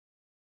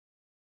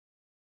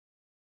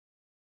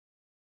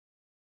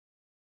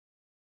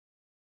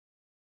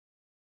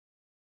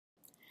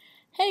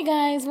Hey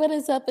guys, what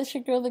is up? It's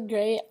your girl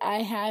TheGreat.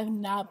 I have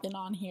not been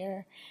on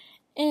here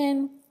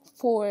in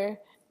forever,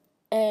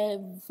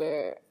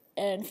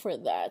 and for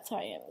that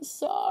I am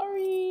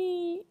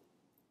sorry.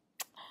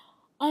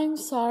 I'm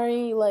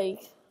sorry,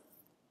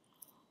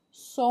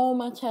 so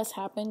much has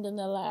happened in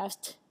the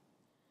last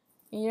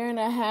year and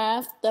a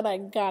half that I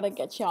gotta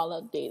get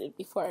y'all updated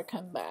before I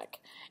come back.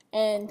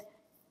 And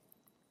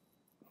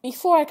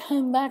before I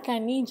come back, I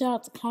need y'all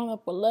to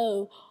comment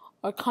below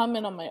or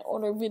comment on my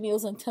older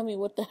videos and tell me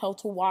what the hell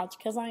to watch,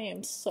 because I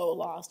am so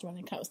lost when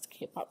it comes to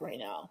K-pop right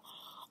now.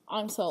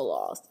 I'm so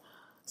lost.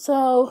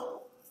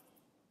 So,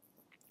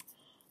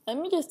 let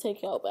me just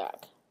take y'all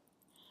back.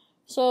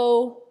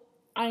 So,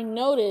 I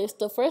noticed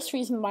the first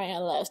reason why I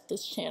left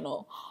this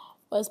channel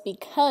was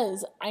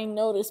because I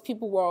noticed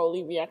people were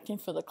only reacting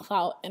for the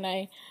clout,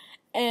 and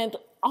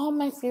all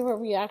my favorite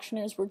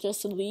reactioners were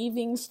just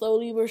leaving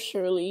slowly but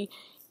surely.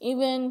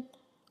 Even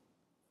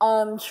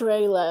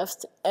Trey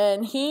left,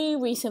 and he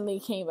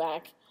recently came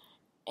back,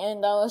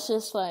 and I was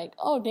just like,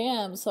 oh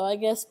damn. So I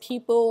guess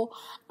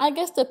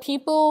the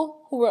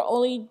people who were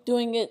only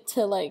doing it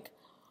who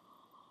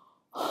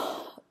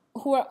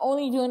are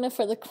only doing it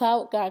for the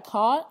clout got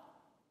caught.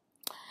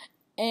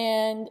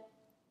 And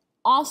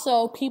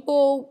also,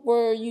 people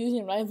were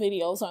using my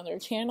videos on their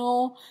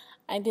channel.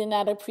 I did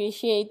not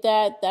appreciate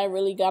that. That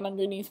really got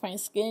underneath my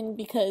skin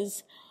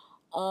because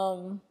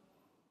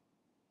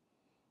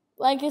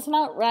it's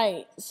not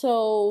right.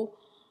 So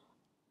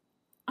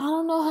I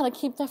don't know how to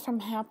keep that from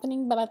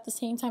happening, but at the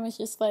same time, it's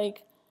just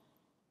like,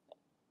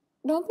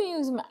 don't be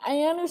using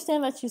I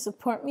understand that you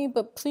support me,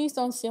 but please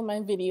don't steal my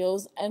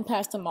videos and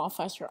pass them off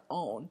as your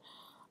own.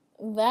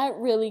 That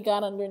really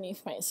got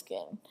underneath my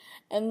skin.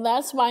 And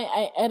that's why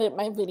I edit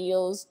my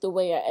videos the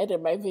way I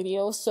edit my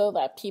videos, so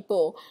that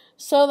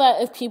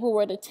if people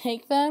were to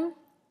take them,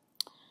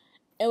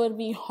 it would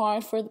be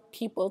hard for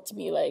people to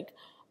be like,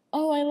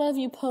 oh, I love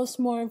you, post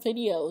more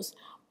videos.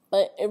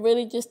 But it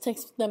really just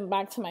takes them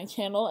back to my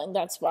channel, and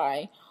that's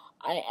why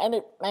I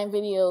edit my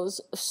videos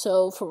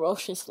so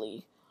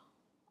ferociously.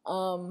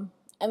 And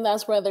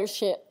that's where there's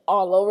shit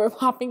all over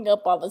popping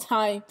up all the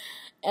time,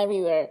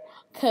 everywhere,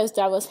 because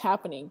that was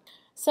happening.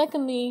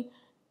 Secondly,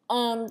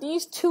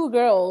 these two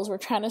girls were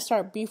trying to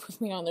start beef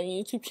with me on their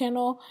YouTube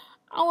channel.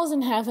 I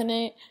wasn't having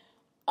it,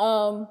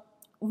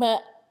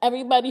 but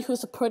everybody who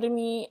supported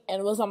me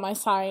and was on my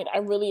side, I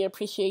really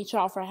appreciate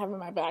y'all for having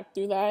my back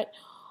through that.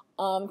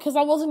 Because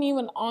I wasn't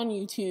even on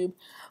YouTube,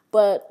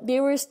 but they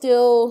were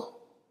still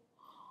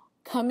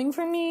coming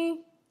for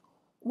me.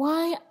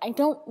 Why? I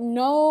don't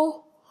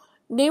know.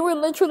 They were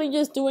literally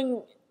just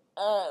doing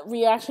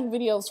reaction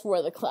videos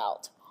for the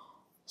clout.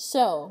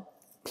 So,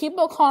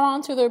 people caught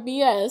on to their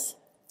BS,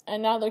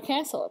 and now they're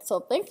canceled. So,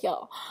 thank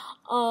y'all.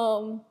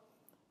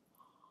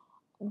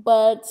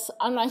 But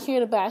I'm not here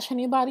to bash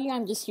anybody.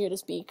 I'm just here to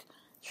speak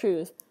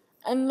truth.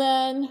 And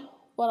then,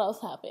 what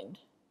else happened?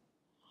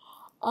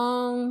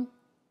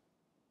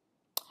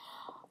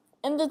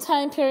 In the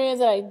time period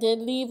that I did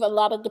leave, a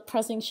lot of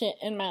depressing shit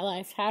in my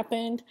life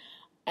happened.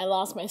 I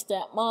lost my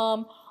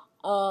stepmom.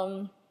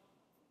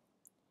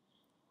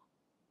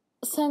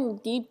 Some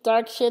deep,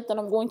 dark shit that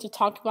I'm going to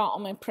talk about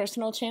on my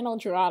personal channel,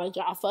 Gerada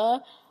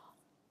Jaffa.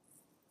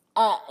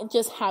 It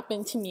just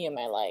happened to me in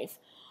my life.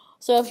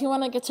 So if you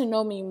want to get to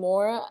know me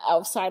more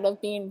outside of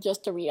being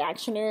just a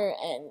reactioner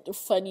and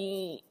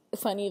funny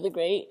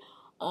TheGreat,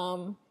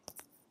 well,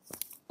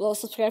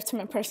 subscribe to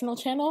my personal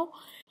channel.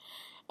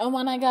 And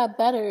when I got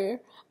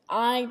better,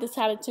 I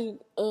decided to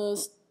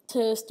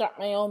start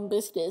my own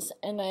business,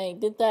 and I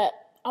did that,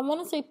 I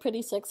want to say,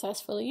 pretty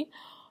successfully.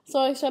 So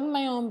I started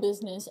my own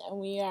business, and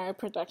we are a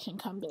production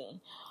company.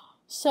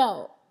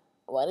 So,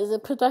 what is a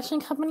production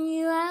company,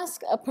 you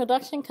ask? A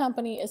production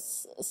company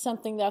is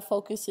something that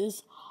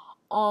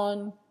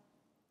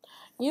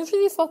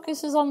usually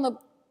focuses on the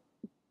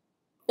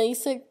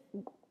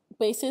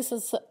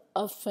basis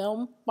of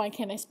film. Why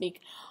can't I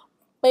speak?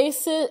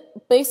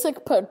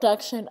 Basic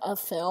production of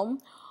film.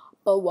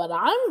 But what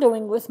I'm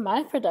doing with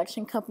my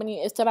production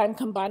company is that I'm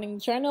combining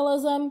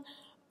journalism,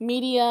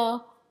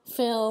 media,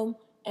 film,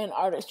 and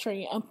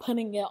artistry, and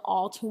putting it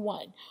all to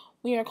one.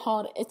 We are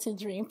called It's a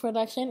Dream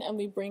Production, and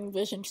we bring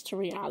visions to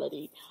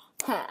reality.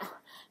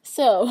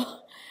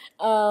 So,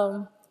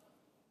 I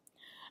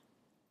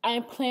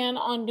plan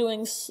on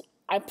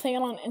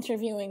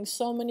interviewing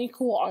so many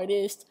cool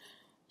artists,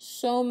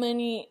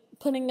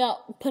 putting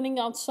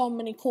out so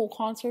many cool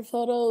concert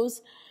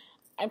photos.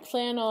 I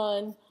plan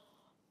on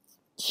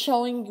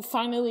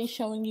finally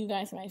showing you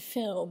guys my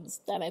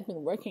films that I've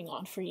been working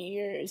on for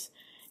years.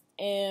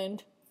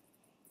 And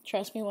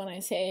trust me when I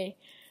say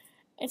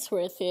it's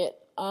worth it.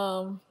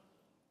 I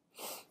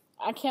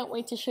can't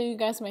wait to show you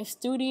guys my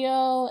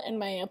studio and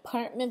my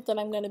apartment that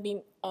I'm going to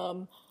be,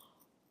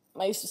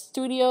 my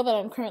studio that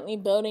I'm currently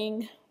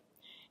building,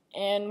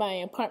 and my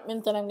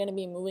apartment that I'm going to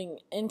be moving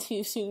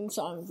into soon.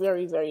 So I'm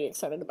very, very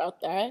excited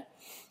about that.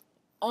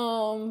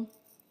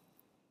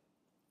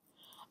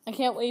 I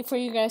can't wait for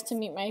you guys to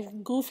meet my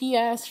goofy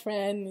ass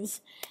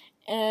friends.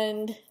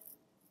 And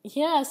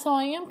yeah, so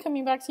I am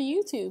coming back to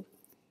YouTube.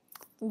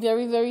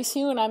 very, very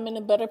soon. I'm in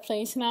a better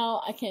place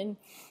now.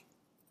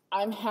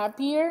 I'm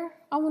happier,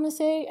 I want to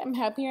say. I'm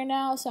happier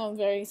now, so I'm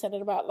very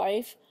excited about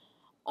life.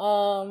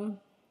 And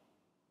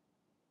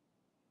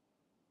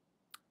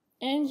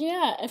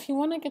yeah, if you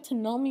want to get to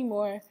know me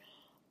more,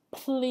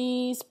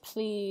 please,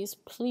 please,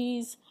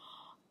 please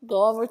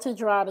go over to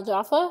Gerada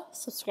Jaffa,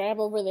 subscribe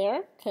over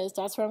there, because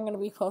that's where I'm going to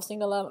be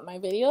posting a lot of my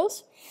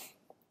videos.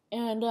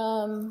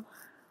 And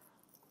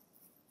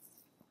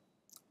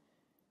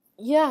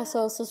yeah,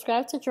 so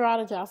subscribe to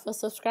Gerada Jaffa,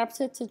 subscribe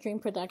to Dream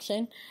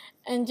Production,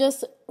 and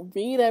just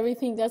read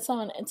everything that's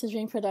on Into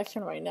Dream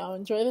Production right now.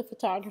 Enjoy the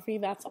photography,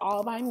 that's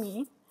all by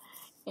me,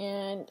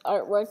 and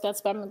artwork,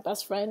 that's by my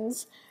best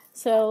friends.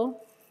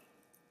 So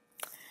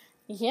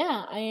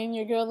yeah, I am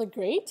your girl,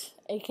 TheGreat,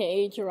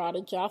 aka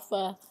Gerada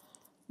Jaffa,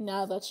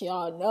 now that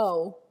y'all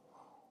know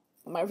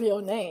my real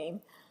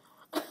name.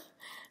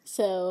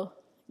 So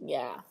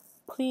yeah,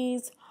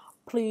 please,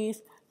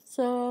 please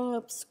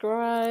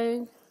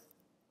subscribe.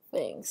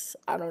 Thanks.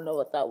 I don't know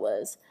what that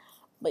was,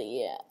 but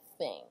yeah,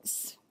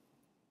 thanks.